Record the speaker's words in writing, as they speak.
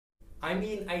I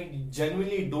mean, I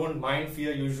genuinely don't mind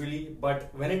fear usually,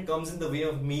 but when it comes in the way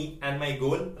of me and my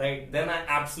goal, right, then I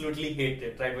absolutely hate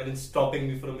it, right, when it's stopping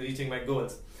me from reaching my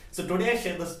goals. So today I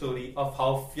share the story of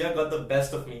how fear got the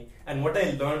best of me and what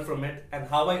I learned from it and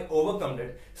how I overcome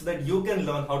it so that you can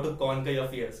learn how to conquer your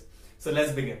fears. So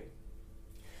let's begin.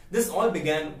 This all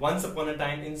began once upon a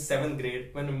time in 7th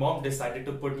grade when my mom decided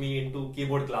to put me into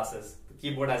keyboard classes. The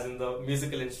keyboard as in the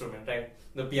musical instrument, right?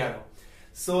 The piano.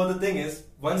 So the thing is,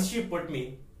 once she put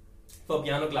me for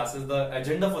piano classes, the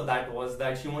agenda for that was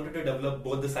that she wanted to develop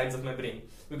both the sides of my brain,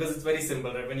 because it's very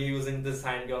simple, right? When you're using this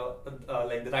hand, your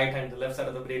like the right hand, the left side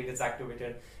of the brain gets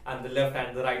activated, and the left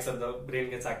hand, the right side of the brain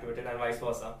gets activated, and vice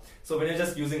versa. So when you're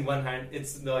just using one hand,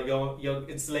 it's not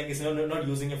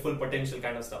using your full potential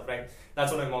kind of stuff, right?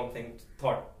 That's what my mom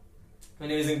thought. When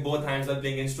you're using both hands while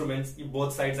playing instruments,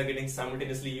 both sides are getting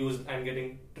simultaneously used and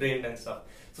getting trained and stuff.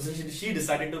 So she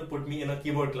decided to put me in a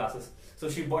keyboard classes. So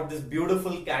she bought this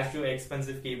beautiful Casio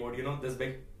expensive keyboard, this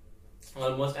big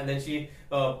almost, and then she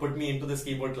put me into this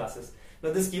keyboard classes.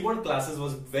 Now this keyboard classes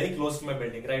was very close to my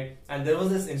building, right? And there was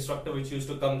this instructor which used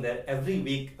to come there every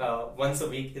week, once a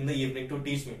week in the evening to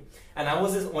teach me. And I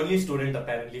was his only student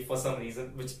apparently for some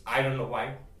reason, which I don't know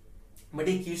why. But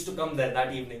he used to come there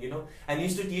that evening, and he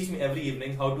used to teach me every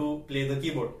evening how to play the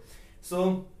keyboard.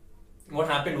 So what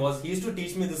happened was he used to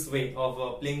teach me this way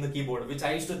of playing the keyboard, which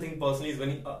I used to think personally is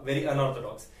very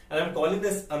unorthodox. And I'm calling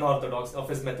this unorthodox of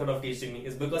his method of teaching me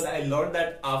is because I learned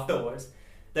that afterwards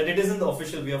that it isn't the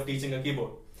official way of teaching a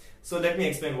keyboard. So let me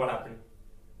explain what happened.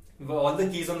 All the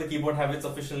keys on the keyboard have its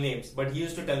official names, but he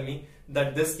used to tell me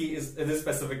that this key is this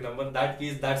specific number, that key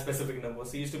is that specific number.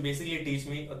 So he used to basically teach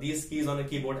me these keys on a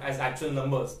keyboard as actual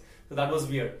numbers. So that was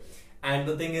weird. And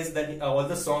the thing is that all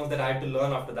the songs that I had to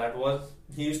learn after that was,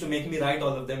 he used to make me write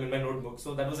all of them in my notebook.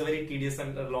 So that was a very tedious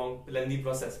and a long, lengthy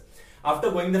process.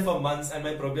 After going there for months and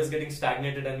my progress getting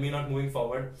stagnated and me not moving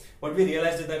forward, what we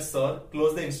realized is that sir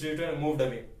closed the institute and moved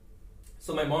away.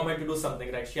 So my mom had to do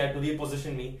something, right? She had to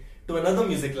reposition me to another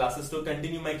music classes to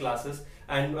continue my classes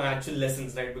and my actual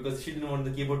lessons, right? Because she didn't want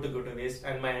the keyboard to go to waste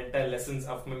and my entire lessons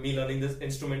of me learning this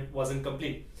instrument wasn't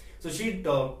complete. So she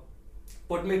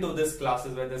put me to this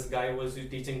classes where this guy was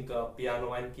teaching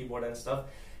piano and keyboard and stuff.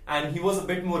 And he was a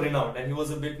bit more renowned and he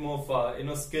was a bit more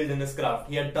skilled in his craft.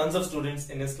 He had tons of students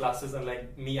in his classes,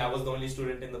 unlike me, I was the only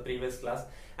student in the previous class.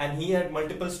 And he had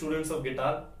multiple students of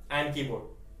guitar and keyboard.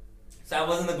 So I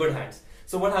was in the good hands.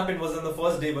 So what happened was on the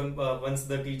first day when once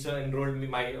the teacher enrolled me,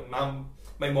 my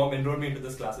mom enrolled me into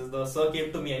this classes, the sir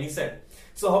came to me and he said,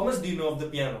 so how much do you know of the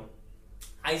piano?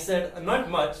 I said, not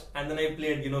much, and then I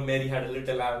played, Mary Had a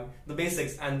Little Lamb, the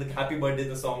basics, and the Happy Birthday,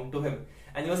 the song to him.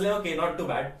 And he was like, okay, not too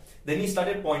bad. Then he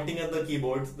started pointing at the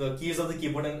keyboards, the keys of the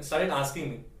keyboard, and started asking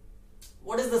me,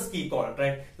 what is this key called,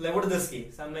 right? Like, what is this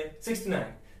key? So I'm like,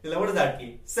 69. He's like, what is that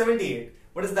key? 78.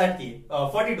 What is that key?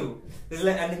 42. And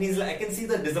then he's like, I can see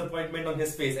the disappointment on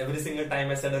his face every single time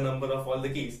I said a number of all the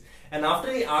keys. And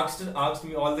after he asked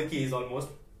me all the keys almost,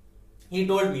 he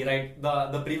told me, right,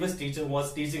 the previous teacher who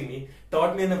was teaching me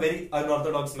taught me in a very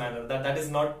unorthodox manner. That's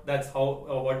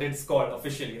what it's called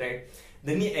officially, right?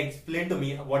 Then he explained to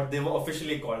me what they were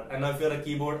officially called. And if you're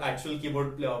a actual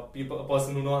keyboard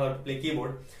person who knows how to play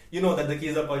keyboard, you know that the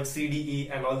keys are called C, D, E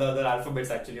and all the other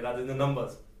alphabets actually rather than the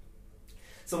numbers.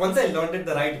 So once I learned it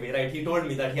the right way, right, he told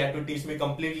me that he had to teach me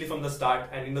completely from the start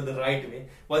and the right way.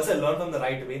 Once I learned from the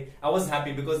right way, I was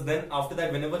happy because then after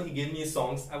that, whenever he gave me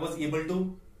songs, I was able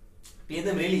to play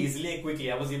them really easily and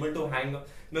quickly. I was able to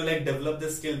develop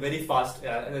this skill very fast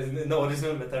in the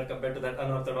original method compared to that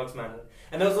unorthodox manner.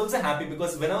 And I was also happy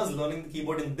because when I was learning the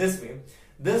keyboard in this way,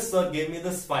 this sir gave me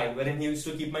this file wherein he used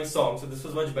to keep my songs. So this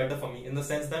was much better for me in the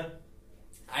sense that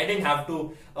I didn't have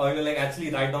to actually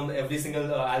write down every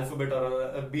single alphabet or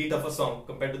a beat of a song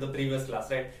compared to the previous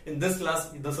class, right? In this class,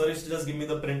 the sir used to just give me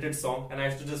the printed song and I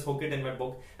used to just hook it in my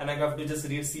book and I have to just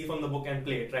see from the book and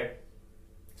play it, right?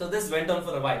 So this went on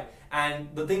for a while.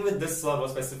 And the thing with this sir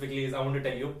was specifically is I want to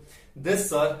tell you, this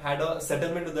sir had a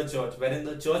settlement with the church wherein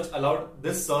the church allowed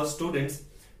this sir's students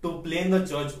to play in the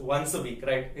church once a week,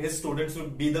 right? His students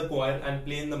would be the choir and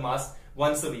play in the mass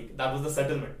once a week. That was the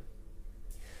settlement.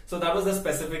 So that was the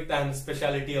specific and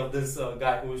speciality of this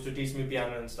guy who used to teach me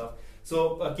piano and stuff.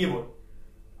 So keyboard.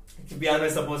 Piano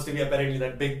is supposed to be apparently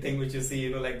that big thing which you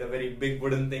see, like the very big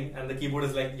wooden thing, and the keyboard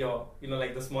is like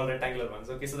like the small rectangular ones.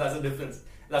 Okay, so that's the difference.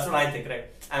 That's what I think, right?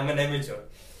 I'm an amateur,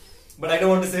 but I don't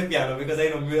want to say piano because I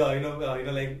know,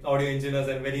 like audio engineers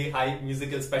and very high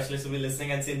musical specialists will be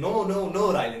listening and say, no,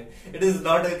 Rylan, it is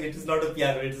not a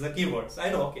piano, it is a keyboard. So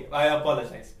I know, okay, I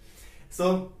apologize.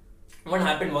 So what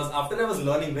happened was, after I was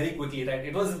learning very quickly, right?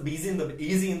 It was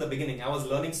easy in the beginning. I was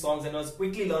learning songs and I was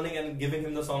quickly learning and giving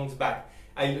him the songs back.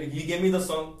 He gave me the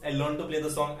song, I learned to play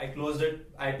the song, I closed it,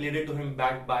 I played it to him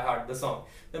back by heart, the song.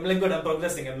 I'm like, good, I'm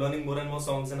progressing, I'm learning more and more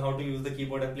songs and how to use the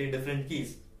keyboard and play different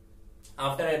keys.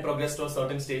 After I progressed to a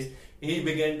certain stage, he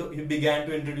began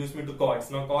to introduce me to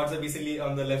chords. Now chords are basically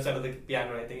on the left side of the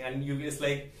piano, I think, and it's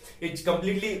like it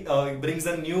completely brings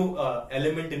a new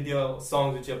element into your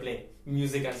songs which you're playing,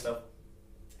 music and stuff.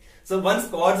 So once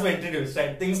chords were introduced,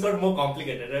 right, things got more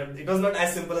complicated. Right? It was not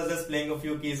as simple as just playing a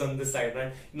few keys on this side,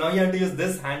 right? Now you have to use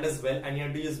this hand as well, and you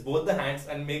have to use both the hands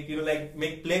and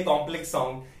play complex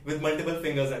song with multiple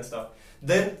fingers and stuff.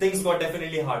 Then things got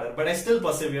definitely harder, but I still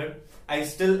persevered. I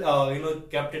still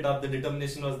kept it up. The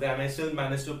determination was there, and I still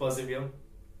managed to persevere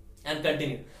and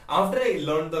continue. After I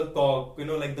learned the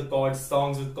chords,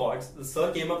 songs with chords, the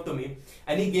sir came up to me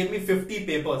and he gave me 50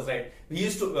 papers, right? He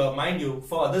used to, mind you,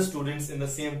 for other students in the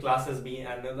same class as me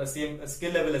and the same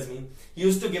skill level as me, he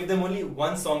used to give them only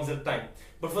one songs at a time.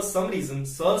 But for some reason,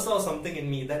 sir saw something in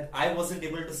me that I wasn't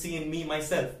able to see in me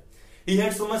myself. He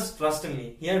had so much trust in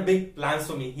me. He had big plans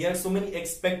for me. He had so many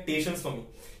expectations for me.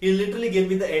 He literally gave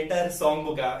me the entire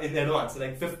songbook in advance,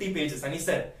 like 50 pages, and he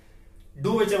said,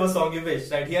 do whichever song you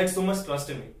wish, right? He had so much trust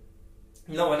in me.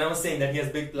 When I was saying that he has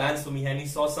big plans for me and he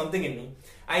saw something in me,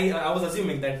 I was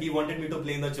assuming that he wanted me to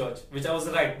play in the church, which I was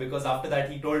right, because after that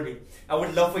he told me, I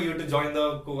would love for you to join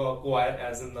the choir,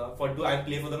 as in I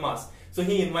play for the mass. So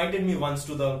he invited me once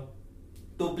to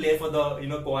play for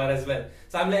the choir as well.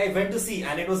 So I went to see,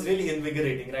 and it was really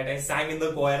invigorating, right? I sang in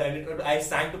the choir and I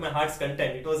sang to my heart's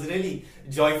content. It was really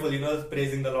joyful,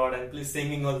 praising the Lord and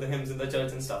singing all the hymns in the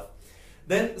church and stuff.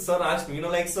 Then sir asked me,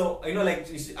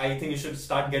 I think you should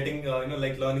start getting,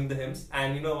 learning the hymns,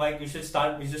 and you should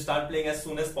start playing as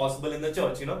soon as possible in the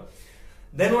church,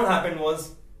 Then what happened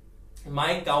was,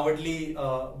 my cowardly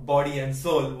body and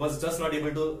soul was just not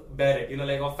able to bear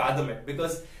it, or fathom it,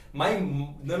 because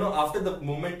after the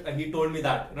moment he told me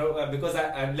that, because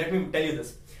let me tell you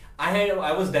this,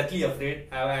 I was deathly afraid,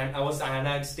 and I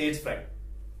had stage fright.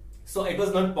 So it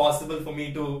was not possible for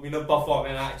me to perform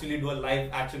and actually do a live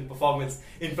action performance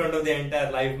in front of the entire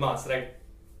live mass, right?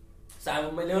 So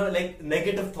I'm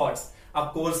negative thoughts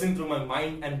are coursing through my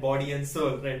mind and body and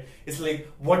soul, right? It's like,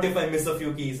 what if I miss a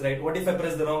few keys, right? What if I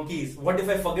press the wrong keys? What if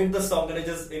I forget the song and I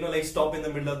just stop in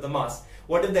the middle of the mass?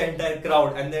 What if the entire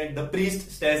crowd and then the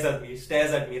priest stares at me,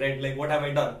 right? Like, what have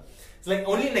I done? It's like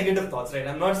only negative thoughts, right?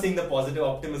 I'm not seeing the positive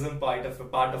optimism part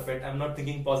of it. I'm not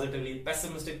thinking positively.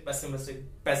 Pessimistic.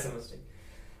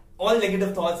 All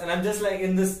negative thoughts, and I'm just like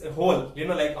in this hole,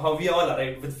 like how we all are,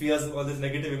 right? With fears, all these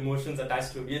negative emotions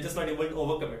attached to it. We're just not able to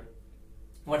overcome it.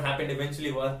 What happened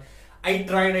eventually was, I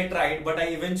tried, but I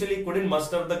eventually couldn't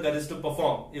muster up the courage to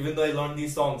perform, even though I learned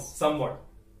these songs somewhat.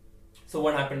 So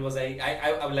what happened was, I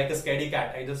like a scaredy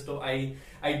cat. I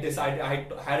decided, I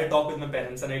had a talk with my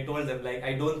parents and I told them, like,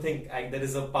 I don't think there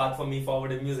is a path for me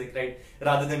forward in music, right?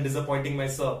 Rather than disappointing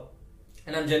myself.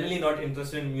 And I'm generally not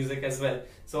interested in music as well.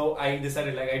 So I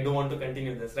decided, like, I don't want to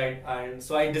continue this, right? And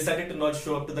so I decided to not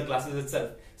show up to the classes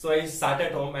itself. So I sat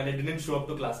at home and I didn't show up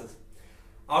to classes.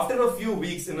 After a few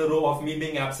weeks in a row of me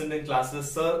being absent in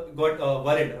classes, sir got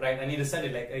worried, right? And he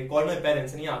decided, like, I called my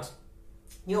parents and he asked,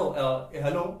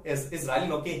 hello, is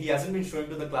Rylan okay? He hasn't been showing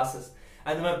to the classes.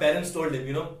 And then my parents told him,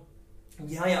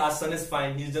 yeah, our son is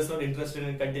fine. He's just not interested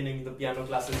in continuing the piano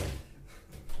classes.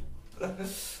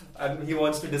 And he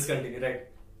wants to discontinue, right?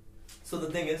 So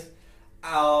the thing is,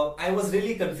 I was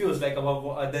really confused, I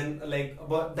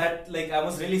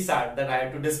was really sad that I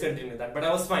had to discontinue that, but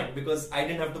I was fine because I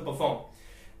didn't have to perform.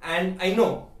 And I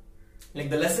know,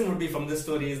 the lesson would be from this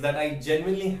story is that I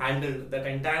genuinely handled that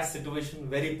entire situation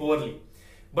very poorly.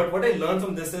 But what I learned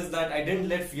from this is that I didn't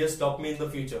let fear stop me in the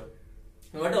future.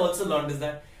 And what I also learned is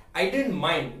that I didn't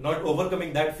mind not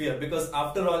overcoming that fear, because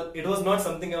after all, it was not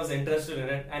something I was interested in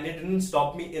it, and it didn't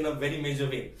stop me in a very major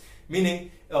way.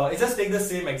 Meaning, just take the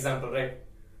same example, right?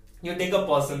 You take a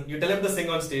person, you tell him to sing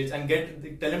on stage and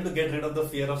tell him to get rid of the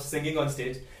fear of singing on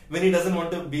stage when he doesn't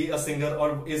want to be a singer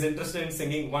or is interested in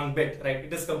singing one bit, right?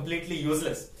 It is completely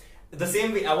useless. The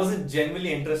same way, I wasn't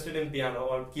genuinely interested in piano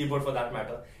or keyboard for that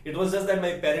matter. It was just that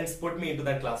my parents put me into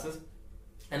that classes,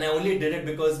 and I only did it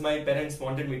because my parents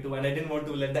wanted me to, and I didn't want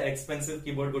to let the expensive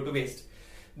keyboard go to waste.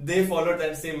 They followed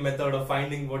that same method of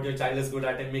finding what your child is good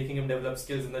at and making him develop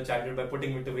skills in the childhood by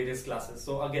putting him into various classes.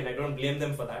 So again, I don't blame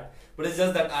them for that, but it's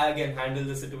just that I again handled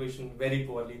the situation very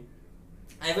poorly.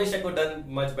 I wish I could have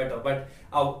done much better, but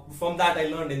from that I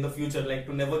learned in the future,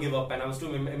 to never give up, and I was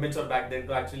too immature back then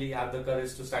to actually have the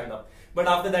courage to stand up. But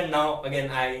after that, now again,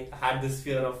 I had this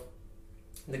fear of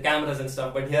the cameras and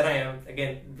stuff. But here I am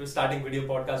again. Starting video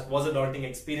podcast was a daunting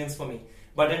experience for me,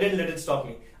 but I didn't let it stop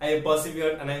me. I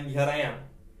persevered, and here I am.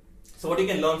 So what you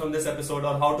can learn from this episode,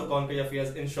 or how to conquer your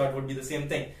fears, in short, would be the same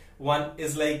thing. One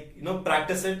is like,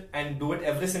 practice it and do it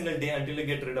every single day until you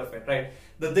get rid of it, right?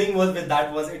 The thing was with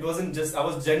that was, it wasn't just, I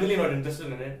was genuinely not interested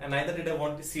in it, and neither did I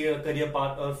want to see a career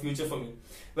path or a future for me.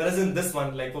 Whereas in this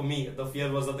one, like for me, the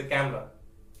fear was of the camera.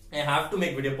 I have to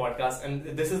make video podcasts,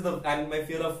 and my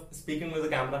fear of speaking with the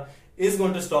camera is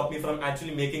going to stop me from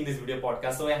actually making this video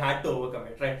podcast. So I had to overcome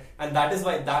it, right? And that is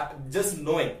why, just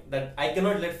knowing that I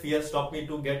cannot let fear stop me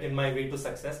to get in my way to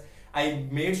success, I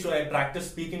made sure I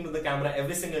practiced speaking to the camera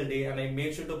every single day, and I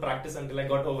made sure to practice until I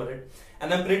got over it.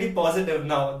 And I'm pretty positive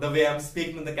now, the way I'm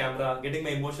speaking to the camera, getting my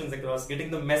emotions across, getting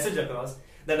the message across,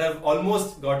 that I've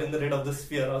almost gotten rid of this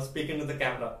fear of speaking to the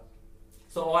camera.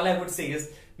 So all I would say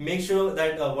is, make sure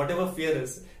that whatever fear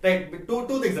is, right? Two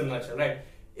things in a nutshell, right?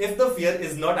 If the fear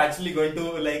is not actually going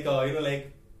to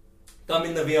come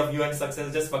in the way of you and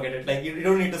success, just forget it. Like, you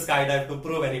don't need to skydive to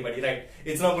prove anybody, right?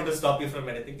 It's not going to stop you from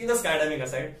anything. Even skydiving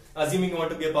aside, assuming you want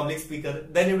to be a public speaker,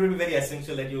 then it will be very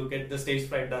essential that you get the stage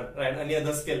fright done, right? Any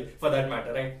other skill for that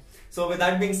matter, right? So with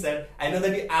that being said, I know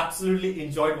that you absolutely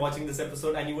enjoyed watching this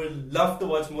episode, and you would love to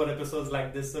watch more episodes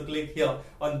like this. So click here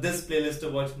on this playlist to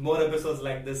watch more episodes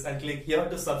like this, and click here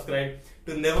to subscribe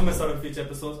to never miss out on future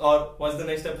episodes or watch the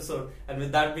next episode. And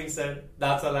with that being said,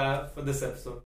 that's all I have for this episode.